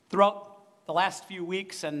Throughout the last few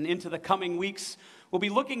weeks and into the coming weeks, we'll be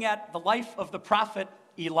looking at the life of the prophet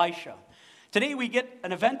Elisha. Today we get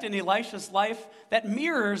an event in Elisha's life that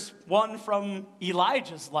mirrors one from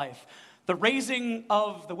Elijah's life. The raising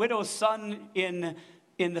of the widow's son in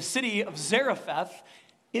the city of Zarephath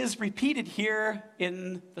is repeated here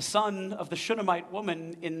in the son of the Shunammite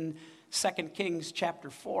woman in 2 Kings chapter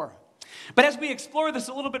 4. But as we explore this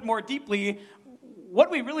a little bit more deeply, what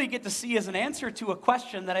we really get to see is an answer to a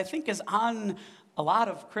question that I think is on a lot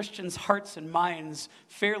of Christians' hearts and minds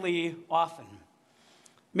fairly often.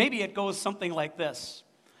 Maybe it goes something like this: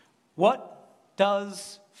 what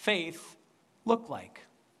does faith look like?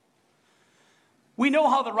 We know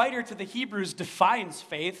how the writer to the Hebrews defines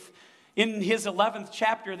faith. In his 11th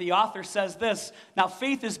chapter, the author says this: "Now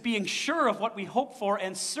faith is being sure of what we hope for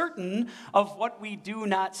and certain of what we do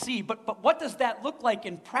not see." But what does that look like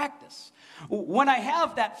in practice? When I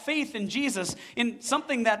have that faith in Jesus, in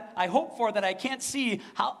something that I hope for that I can't see,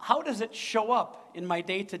 how does it show up in my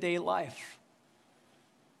day-to-day life?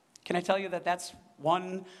 Can I tell you that that's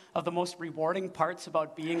one of the most rewarding parts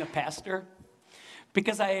about being a pastor?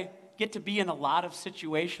 Because I get to be in a lot of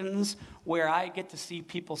situations where I get to see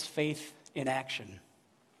people's faith in action.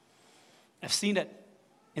 I've seen it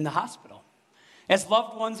in the hospital. As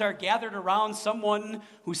loved ones are gathered around someone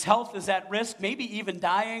whose health is at risk, maybe even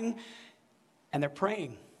dying, and they're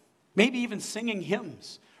praying, maybe even singing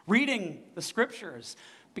hymns, reading the scriptures,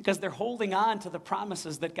 because they're holding on to the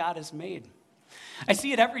promises that God has made. I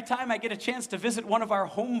see it every time I get a chance to visit one of our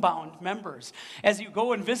homebound members. As you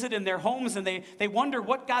go and visit in their homes and they wonder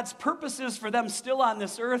what God's purpose is for them still on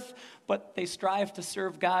this earth, but they strive to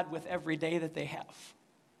serve God with every day that they have.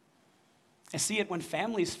 I see it when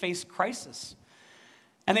families face crisis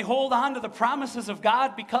and they hold on to the promises of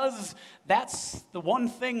God because that's the one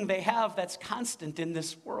thing they have that's constant in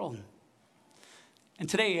this world. And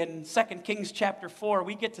today in 2 Kings chapter 4,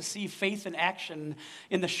 we get to see faith in action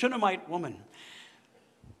in the Shunammite woman.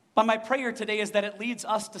 But my prayer today is that it leads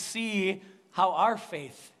us to see how our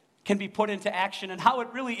faith can be put into action and how it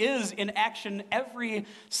really is in action every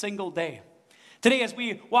single day. Today, as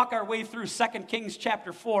we walk our way through 2 Kings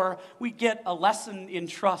chapter 4, we get a lesson in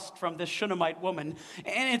trust from this Shunammite woman.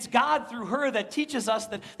 And it's God through her that teaches us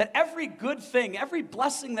that every good thing, every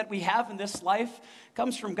blessing that we have in this life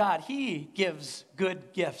comes from God. He gives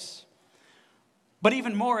good gifts. But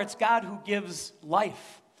even more, it's God who gives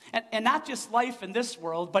life. And not just life in this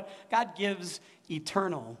world, but God gives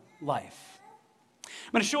eternal life.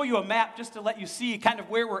 I'm going to show you a map just to let you see kind of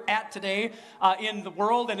where we're at today in the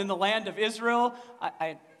world and in the land of Israel.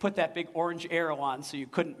 I put that big orange arrow on so you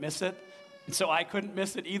couldn't miss it. And so I couldn't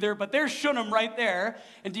miss it either. But there's Shunem right there.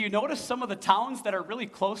 And do you notice some of the towns that are really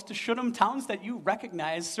close to Shunem? Towns that you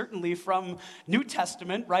recognize certainly from New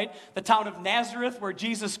Testament, right? The town of Nazareth where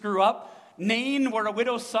Jesus grew up. Nain, where a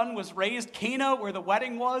widow's son was raised, Cana, where the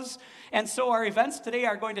wedding was. And so our events today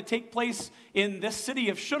are going to take place in this city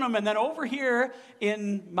of Shunem and then over here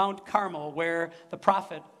in Mount Carmel, where the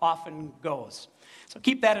prophet often goes. So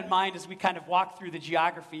keep that in mind as we kind of walk through the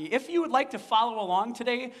geography. If you would like to follow along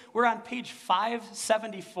today, we're on page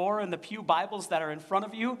 574 in the Pew Bibles that are in front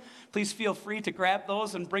of you. Please feel free to grab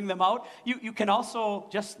those and bring them out. You can also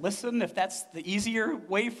just listen if that's the easier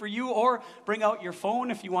way for you, or bring out your phone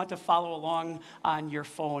if you want to follow along on your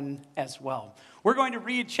phone as well. We're going to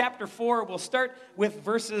read chapter 4. We'll start with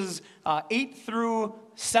verses 8 through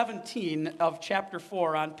 17 of chapter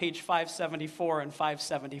 4 on page 574 and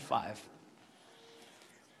 575.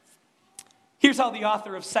 Here's how the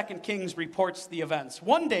author of 2 Kings reports the events.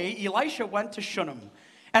 One day, Elisha went to Shunem,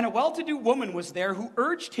 and a well-to-do woman was there who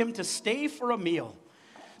urged him to stay for a meal.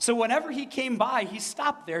 So whenever he came by, he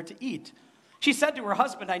stopped there to eat. She said to her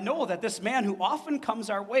husband, "I know that this man who often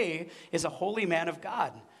comes our way is a holy man of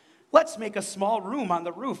God. Let's make a small room on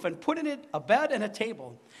the roof and put in it a bed and a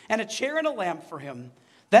table, and a chair and a lamp for him.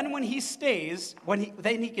 Then when he stays,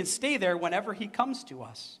 then he can stay there whenever he comes to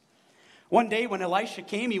us." One day when Elisha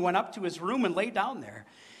came, he went up to his room and lay down there.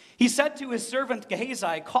 He said to his servant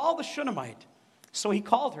Gehazi, "Call the Shunammite." So he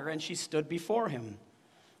called her, and she stood before him.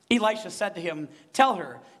 Elisha said to him, "Tell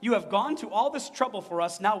her, you have gone to all this trouble for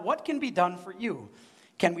us. Now what can be done for you?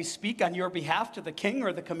 Can we speak on your behalf to the king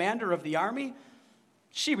or the commander of the army?"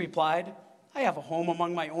 She replied, "I have a home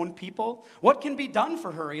among my own people. What can be done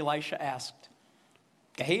for her?" Elisha asked.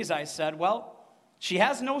 Gehazi said, "Well, she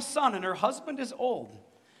has no son, and her husband is old."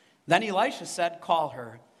 Then Elisha said, "Call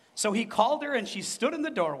her." So he called her, and she stood in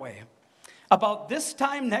the doorway. About this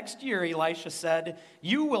time next year, Elisha said,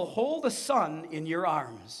 "You will hold a son in your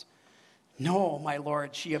arms." "No, my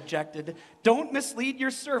lord," she objected. "Don't mislead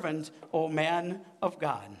your servant, O man of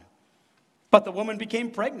God." But the woman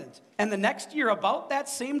became pregnant, and the next year, about that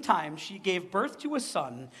same time, she gave birth to a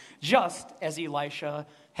son, just as Elisha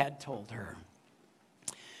had told her.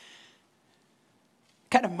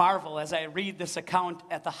 Kind of marvel as I read this account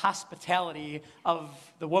at the hospitality of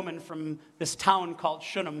the woman from this town called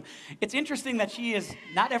Shunem. It's interesting that she is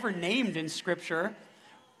not ever named in Scripture,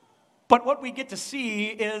 but what we get to see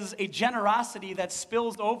is a generosity that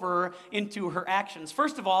spills over into her actions.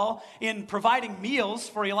 First of all, in providing meals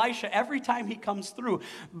for Elisha every time he comes through.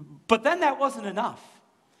 But then that wasn't enough.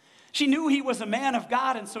 She knew he was a man of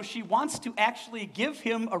God, and so she wants to actually give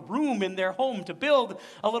him a room in their home, to build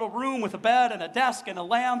a little room with a bed and a desk and a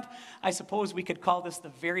lamp. I suppose we could call this the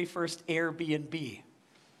very first Airbnb.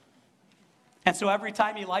 And so every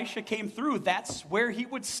time Elisha came through, that's where he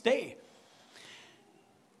would stay.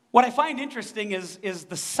 What I find interesting is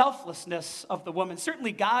the selflessness of the woman.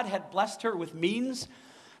 Certainly God had blessed her with means,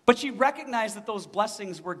 but she recognized that those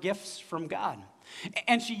blessings were gifts from God.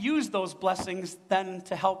 And she used those blessings then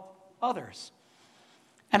to help others.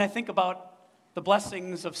 And I think about the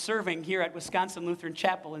blessings of serving here at Wisconsin Lutheran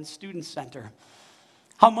Chapel and Student Center.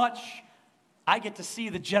 How much I get to see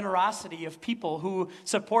the generosity of people who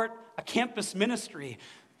support a campus ministry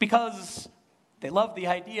because they love the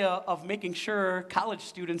idea of making sure college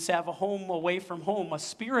students have a home away from home, a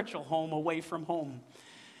spiritual home away from home.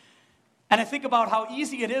 And I think about how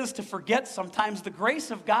easy it is to forget sometimes the grace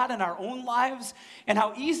of God in our own lives, and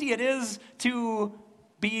how easy it is to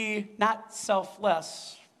be not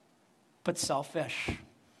selfless, but selfish.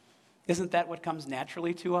 Isn't that what comes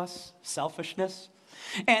naturally to us? Selfishness?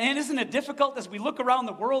 And isn't it difficult as we look around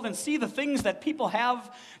the world and see the things that people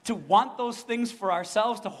have to want those things for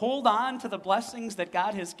ourselves, to hold on to the blessings that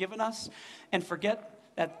God has given us and forget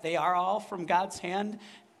that they are all from God's hand,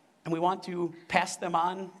 and we want to pass them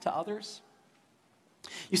on to others?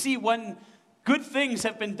 You see, when good things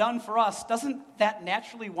have been done for us, doesn't that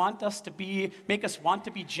naturally make us want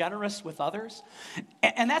to be generous with others?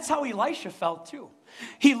 And that's how Elisha felt too.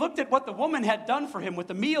 He looked at what the woman had done for him, with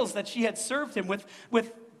the meals that she had served him,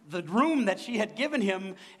 with the room that she had given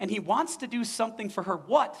him, and he wants to do something for her.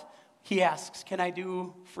 What, he asks, can I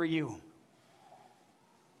do for you?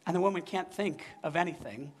 And the woman can't think of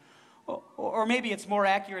anything. Or maybe it's more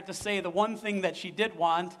accurate to say the one thing that she did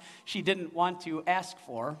want, she didn't want to ask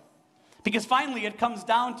for. Because finally it comes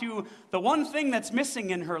down to the one thing that's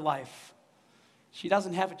missing in her life. She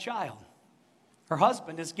doesn't have a child. Her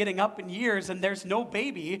husband is getting up in years, and there's no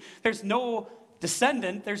baby, there's no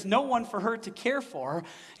descendant, there's no one for her to care for.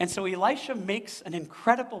 And so Elisha makes an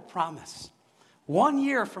incredible promise. 1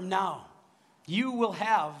 year from now, you will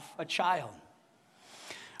have a child.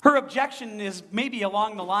 Her objection is maybe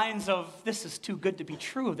along the lines of, this is too good to be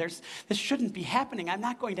true. This shouldn't be happening. I'm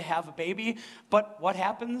not going to have a baby. But what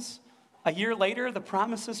happens? A year later, the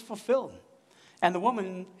promise is fulfilled, and the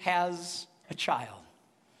woman has a child.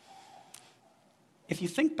 If you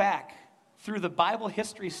think back through the Bible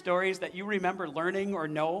history stories that you remember learning or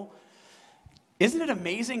know, isn't it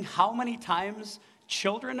amazing how many times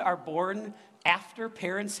children are born after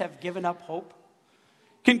parents have given up hope?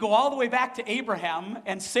 Can go all the way back to Abraham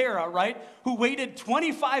and Sarah, right? Who waited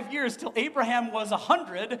 25 years till Abraham was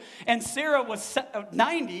 100 and Sarah was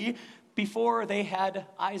 90 before they had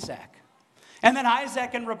Isaac. And then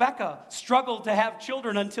Isaac and Rebekah struggled to have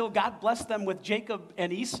children until God blessed them with Jacob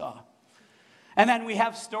and Esau. And then we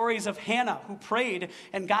have stories of Hannah, who prayed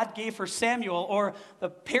and God gave her Samuel, or the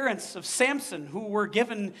parents of Samson, who were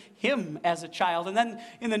given him as a child. And then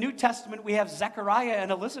in the New Testament, we have Zechariah and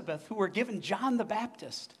Elizabeth, who were given John the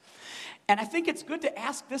Baptist. And I think it's good to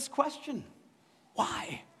ask this question.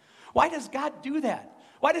 Why? Why does God do that?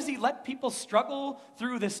 Why does he let people struggle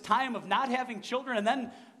through this time of not having children and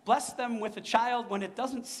then bless them with a child when it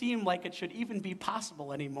doesn't seem like it should even be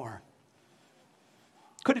possible anymore?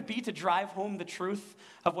 Could it be to drive home the truth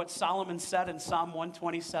of what Solomon said in Psalm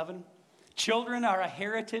 127? Children are a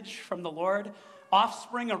heritage from the Lord,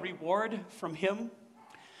 offspring a reward from him.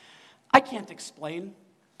 I can't explain,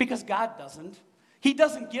 because God doesn't. He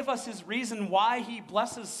doesn't give us his reason why he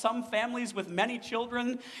blesses some families with many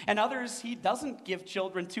children and others he doesn't give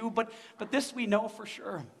children to, but this we know for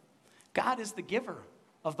sure. God is the giver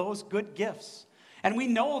of those good gifts. And we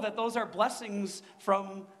know that those are blessings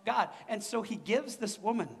from God. And so he gives this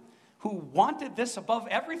woman who wanted this above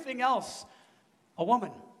everything else,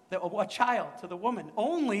 a child to the woman,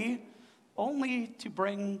 only to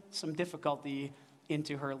bring some difficulty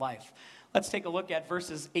into her life. Let's take a look at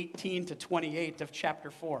verses 18 to 28 of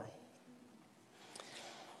chapter 4.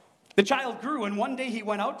 The child grew, and one day he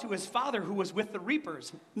went out to his father, who was with the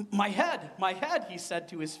reapers. My head, he said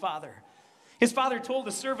to his father. His father told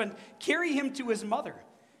the servant, carry him to his mother.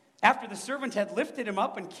 After the servant had lifted him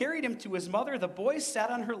up and carried him to his mother, the boy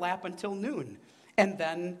sat on her lap until noon, and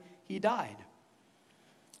then he died.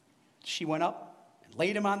 She went up and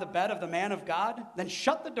laid him on the bed of the man of God, then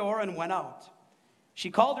shut the door and went out. She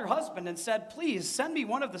called her husband and said, "Please send me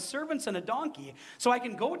one of the servants and a donkey, so I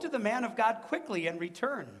can go to the man of God quickly and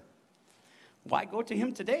return." "Why go to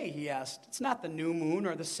him today?" he asked. "It's not the new moon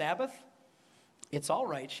or the Sabbath." "It's all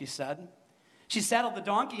right," she said. She saddled the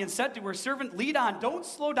donkey and said to her servant, "Lead on, don't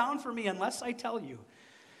slow down for me unless I tell you."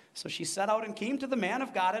 So she set out and came to the man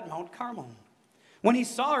of God at Mount Carmel. When he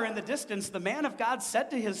saw her in the distance, the man of God said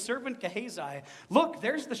to his servant Gehazi, "Look,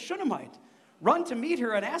 there's the Shunammite. Run to meet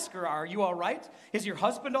her and ask her, 'Are you all right? Is your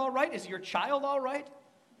husband all right? Is your child all right?'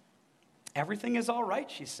 'Everything is all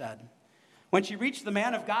right,' she said. When she reached the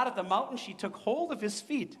man of God at the mountain, she took hold of his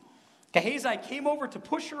feet. Gehazi came over to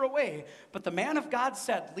push her away, but the man of God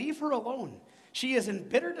said, 'Leave her alone. She is in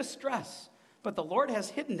bitter distress, but the Lord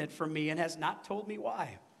has hidden it from me and has not told me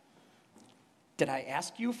why.' 'Did I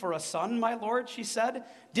ask you for a son, my Lord?' she said.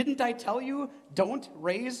 'Didn't I tell you, don't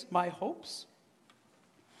raise my hopes?'"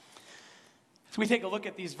 As we take a look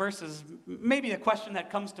at these verses, maybe the question that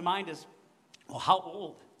comes to mind is, well, how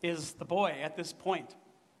old is the boy at this point?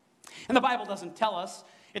 And the Bible doesn't tell us.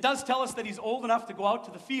 It does tell us that he's old enough to go out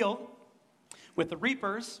to the field with the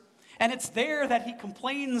reapers, and it's there that he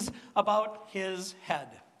complains about his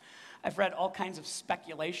head. I've read all kinds of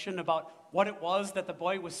speculation about what it was that the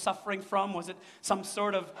boy was suffering from. Was it some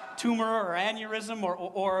sort of tumor or aneurysm,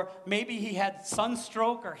 or maybe he had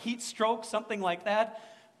sunstroke or heat stroke, something like that.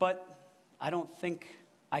 But I don't think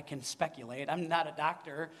I can speculate. I'm not a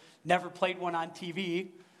doctor, never played one on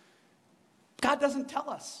TV. God doesn't tell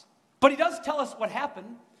us. But he does tell us what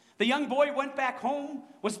happened. The young boy went back home,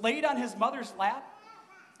 was laid on his mother's lap,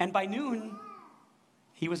 and by noon,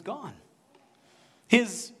 he was gone.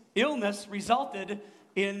 His illness resulted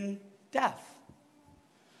in death.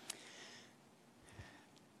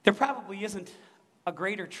 There probably isn't a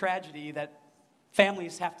greater tragedy that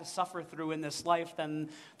families have to suffer through in this life than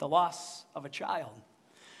the loss of a child.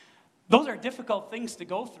 Those are difficult things to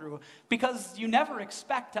go through because you never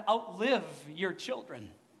expect to outlive your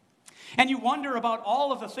children. And you wonder about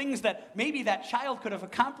all of the things that maybe that child could have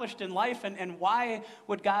accomplished in life, and why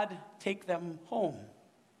would God take them home?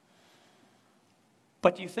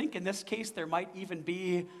 But do you think in this case there might even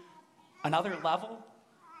be another level?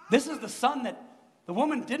 This is the son that the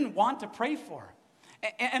woman didn't want to pray for.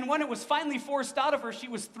 And when it was finally forced out of her, she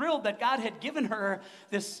was thrilled that God had given her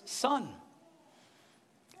this son.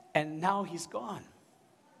 And now he's gone.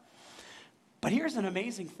 But here's an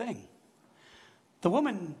amazing thing. The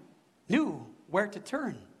woman knew where to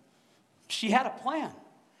turn. She had a plan.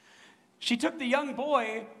 She took the young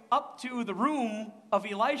boy up to the room of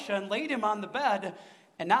Elisha and laid him on the bed,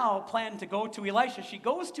 and now planned to go to Elisha. She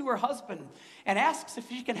goes to her husband and asks if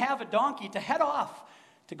she can have a donkey to head off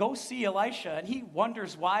to go see Elisha. And he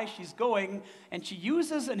wonders why she's going, and she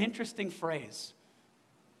uses an interesting phrase.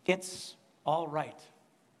 "It's all right."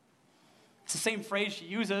 It's the same phrase she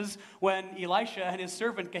uses when Elisha and his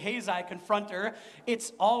servant Gehazi confront her.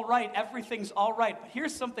 It's all right, everything's all right. But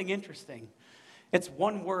here's something interesting. It's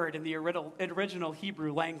one word in the original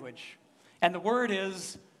Hebrew language, and the word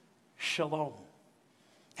is shalom.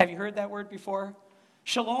 Have you heard that word before?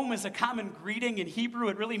 Shalom is a common greeting in Hebrew.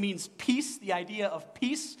 It really means peace, the idea of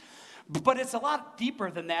peace. But it's a lot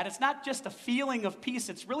deeper than that. It's not just a feeling of peace.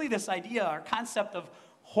 It's really this idea, our concept of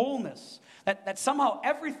wholeness, that somehow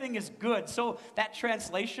everything is good. So that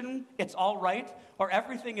translation, "it's all right," or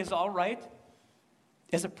 "everything is all right,"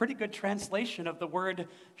 is a pretty good translation of the word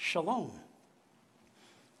shalom.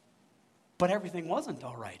 But everything wasn't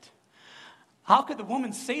all right. How could the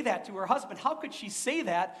woman say that to her husband? How could she say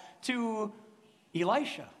that to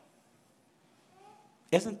Elisha?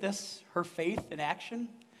 Isn't this her faith in action?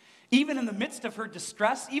 Even in the midst of her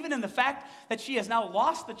distress, even in the fact that she has now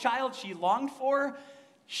lost the child she longed for,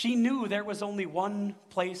 she knew there was only one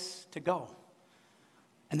place to go,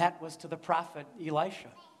 and that was to the prophet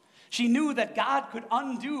Elisha. She knew that God could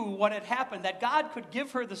undo what had happened, that God could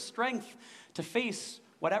give her the strength to face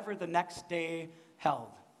whatever the next day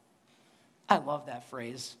held. I love that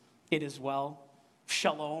phrase, "it is well,"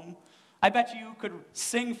 shalom. I bet you could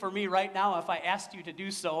sing for me right now if I asked you to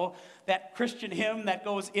do so, that Christian hymn that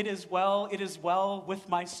goes, it is well with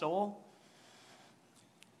my soul."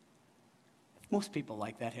 Most people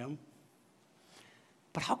like that hymn.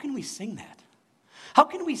 But how can we sing that? How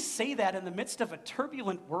can we say that in the midst of a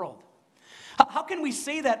turbulent world? How can we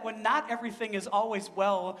say that when not everything is always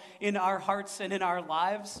well in our hearts and in our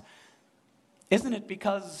lives? Isn't it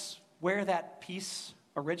because where that peace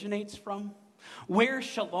originates from, where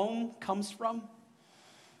shalom comes from,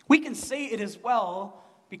 We can say it is well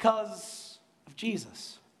because of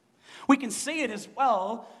Jesus. We can say it as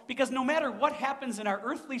well because no matter what happens in our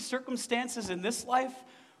earthly circumstances in this life,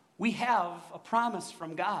 we have a promise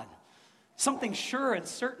from God. Something sure and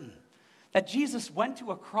certain, that Jesus went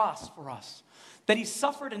to a cross for us, that he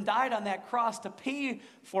suffered and died on that cross to pay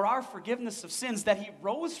for our forgiveness of sins, that he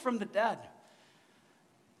rose from the dead,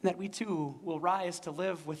 and that we too will rise to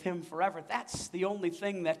live with him forever. That's the only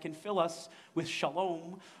thing that can fill us with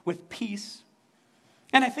shalom, with peace.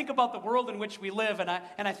 And I think about the world in which we live, and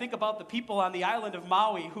I think about the people on the island of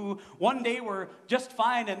Maui who one day were just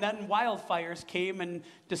fine, and then wildfires came and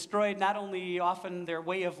destroyed not only often their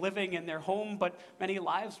way of living and their home, but many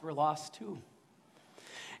lives were lost too.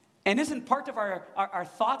 And isn't part of our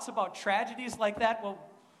thoughts about tragedies like that, well,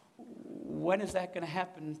 when is that going to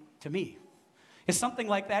happen to me? Is something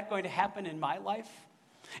like that going to happen in my life?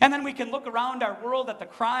 And then we can look around our world at the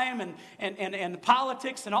crime and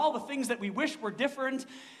politics and all the things that we wish were different,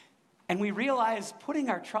 and we realize putting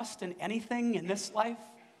our trust in anything in this life,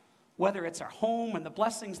 whether it's our home and the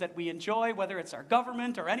blessings that we enjoy, whether it's our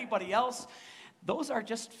government or anybody else, those are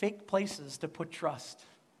just fake places to put trust.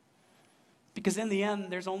 Because in the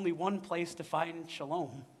end, there's only one place to find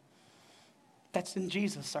shalom. That's in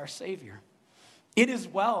Jesus, our Savior. It is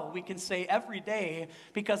well, we can say every day,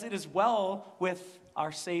 because it is well with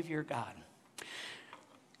our Savior God.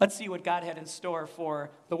 Let's see what God had in store for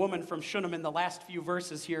the woman from Shunammite in the last few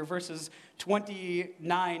verses here, verses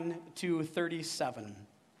 29 to 37.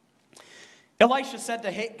 Elisha said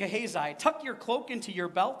to Gehazi, "Tuck your cloak into your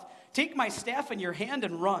belt, take my staff in your hand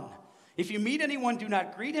and run. If you meet anyone, do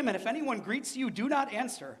not greet him, and if anyone greets you, do not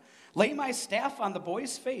answer. Lay my staff on the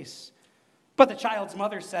boy's face." But the child's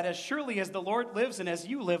mother said, "As surely as the Lord lives and as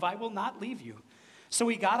you live, I will not leave you." So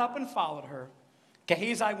he got up and followed her.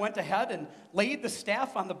 Gehazi went ahead and laid the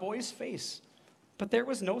staff on the boy's face, but there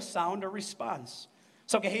was no sound or response.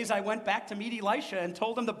 So Gehazi went back to meet Elisha and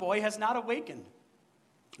told him the boy has not awakened.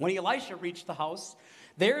 When Elisha reached the house,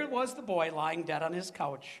 there was the boy lying dead on his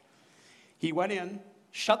couch. He went in,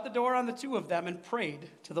 shut the door on the two of them, and prayed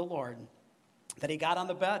to the Lord. Then he got on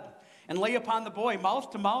the bed and lay upon the boy,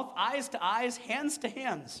 mouth to mouth, eyes to eyes, hands to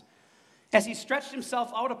hands. As he stretched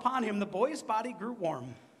himself out upon him, the boy's body grew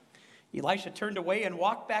warm. Elisha turned away and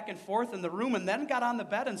walked back and forth in the room, and then got on the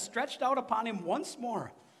bed and stretched out upon him once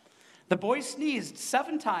more. The boy sneezed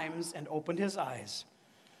 7 times and opened his eyes.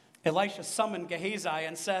 Elisha summoned Gehazi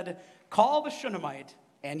and said, "Call the Shunammite,"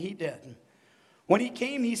 and he did. When he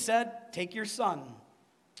came, he said, "Take your son."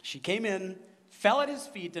 She came in, fell at his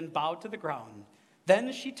feet, and bowed to the ground.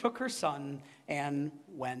 Then she took her son and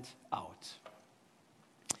went out.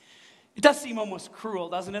 It does seem almost cruel,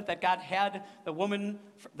 doesn't it, that God had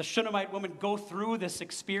the Shunammite woman, go through this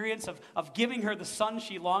experience of giving her the son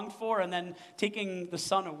she longed for and then taking the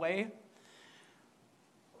son away.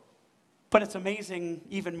 But it's amazing,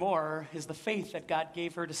 even more, is the faith that God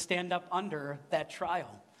gave her to stand up under that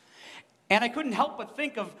trial. And I couldn't help but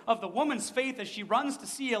think of the woman's faith as she runs to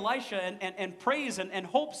see Elisha and prays and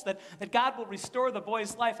hopes that God will restore the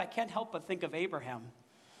boy's life. I can't help but think of Abraham.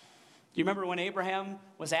 Do you remember when Abraham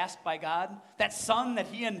was asked by God, that son that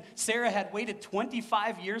he and Sarah had waited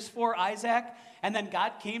 25 years for, Isaac, and then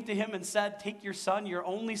God came to him and said, "Take your son, your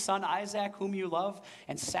only son Isaac, whom you love,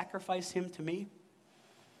 and sacrifice him to me"?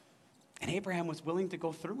 And Abraham was willing to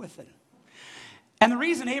go through with it. And the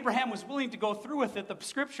reason Abraham was willing to go through with it, the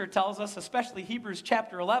scripture tells us, especially Hebrews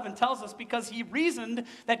chapter 11, tells us because he reasoned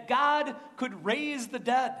that God could raise the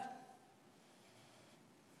dead.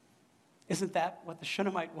 Isn't that what the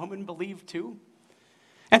Shunammite woman believed too?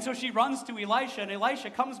 And so she runs to Elisha, and Elisha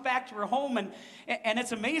comes back to her home, and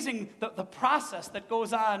it's amazing the process that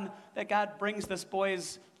goes on, that God brings this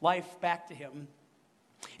boy's life back to him.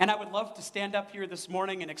 And I would love to stand up here this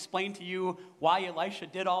morning and explain to you why Elisha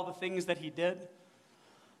did all the things that he did.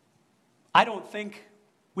 I don't think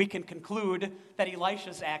we can conclude that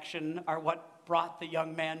Elisha's action are what brought the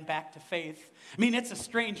young man back to faith. I mean, it's a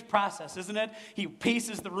strange process, isn't it? He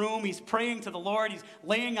paces the room, he's praying to the Lord, he's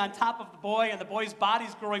laying on top of the boy, and the boy's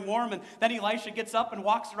body's growing warm, and then Elisha gets up and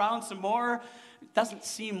walks around some more. It doesn't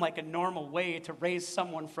seem like a normal way to raise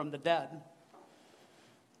someone from the dead.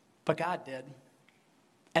 But God did.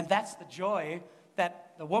 And that's the joy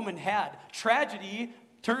that the woman had. Tragedy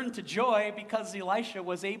turned to joy because Elisha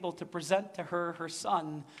was able to present to her her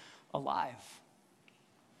son alive.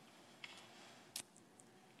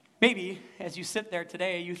 Maybe as you sit there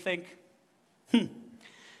today, you think,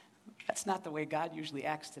 that's not the way God usually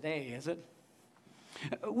acts today, is it?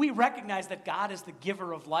 We recognize that God is the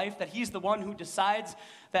giver of life, that he's the one who decides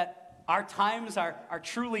that our times are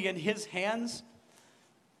truly in his hands.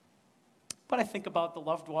 but I think about the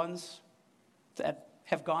loved ones that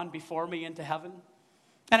have gone before me into heaven.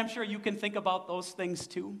 And I'm sure you can think about those things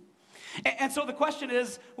too. And so the question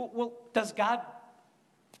is, well, does God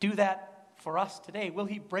do that for us today? Will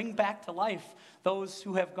he bring back to life those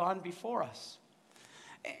who have gone before us?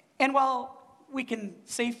 And while we can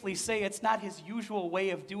safely say it's not his usual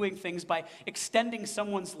way of doing things by extending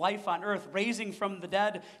someone's life on earth, raising from the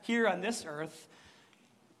dead here on this earth,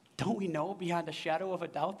 don't we know beyond a shadow of a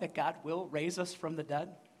doubt that God will raise us from the dead?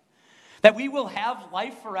 That we will have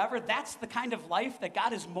life forever? That's the kind of life that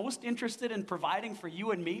God is most interested in providing for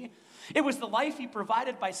you and me. It was the life he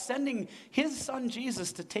provided by sending his son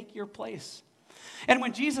Jesus to take your place. And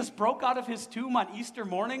when Jesus broke out of his tomb on Easter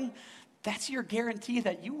morning, that's your guarantee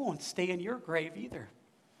that you won't stay in your grave either.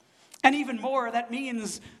 And even more, that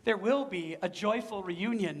means there will be a joyful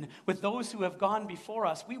reunion with those who have gone before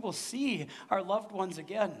us. We will see our loved ones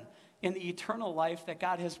again in the eternal life that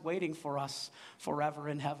God has waiting for us forever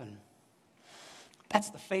in heaven. That's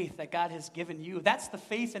the faith that God has given you. That's the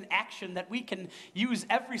faith in action that we can use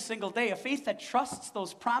every single day. A faith that trusts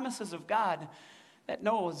those promises of God, that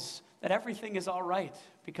knows that everything is all right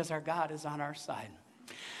because our God is on our side.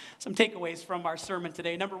 Some takeaways from our sermon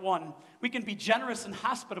today. Number one, we can be generous and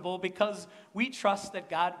hospitable because we trust that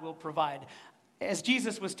God will provide. As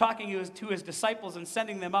Jesus was talking to his disciples and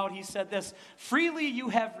sending them out, he said this, "Freely you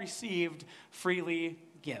have received, freely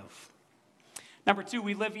give." Number two,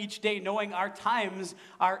 we live each day knowing our times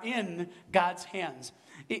are in God's hands.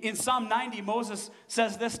 In Psalm 90, Moses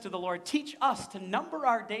says this to the Lord, "Teach us to number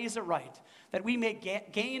our days aright, that we may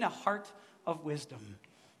gain a heart of wisdom."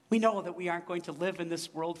 We know that we aren't going to live in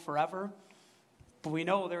this world forever, but we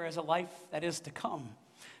know there is a life that is to come.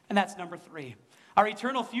 And that's number three. Our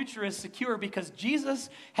eternal future is secure because Jesus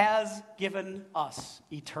has given us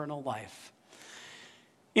eternal life.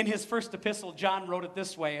 In his first epistle, John wrote it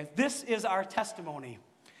this way, "This is our testimony.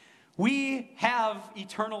 We have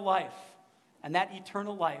eternal life, and that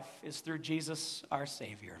eternal life is through Jesus, our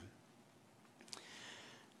Savior."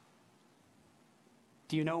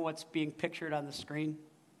 Do you know what's being pictured on the screen?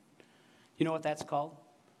 You know what that's called?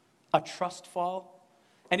 A trust fall.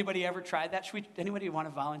 Anybody ever tried that? Anybody want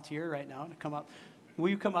to volunteer right now to come up? Will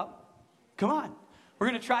you come up? Come on. We're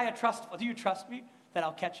going to try a trust fall. Do you trust me that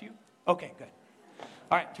I'll catch you? Okay, good.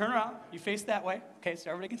 All right, turn around. You face that way. Okay, so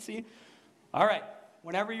everybody can see. All right,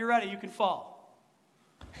 whenever you're ready, you can fall.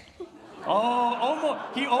 Oh,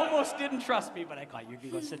 almost. He almost didn't trust me, but I caught you. You can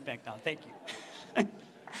go sit back down. Thank you.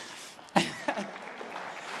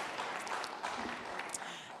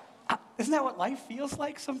 Isn't that what life feels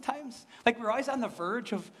like sometimes? Like we're always on the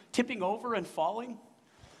verge of tipping over and falling.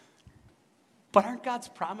 But aren't God's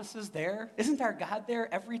promises there? Isn't our God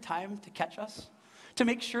there every time to catch us? To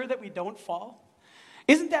make sure that we don't fall?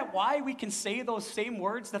 Isn't that why we can say those same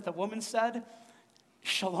words that the woman said?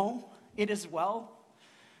 Shalom, it is well.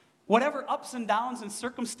 Whatever ups and downs and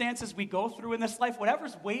circumstances we go through in this life,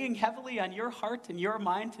 whatever's weighing heavily on your heart and your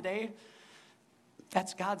mind today,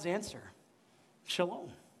 that's God's answer.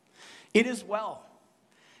 Shalom. It is well.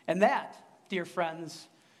 And that, dear friends,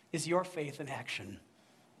 is your faith in action.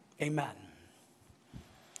 Amen.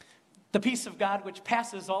 The peace of God, which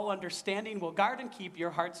passes all understanding, will guard and keep your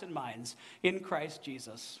hearts and minds in Christ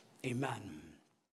Jesus. Amen.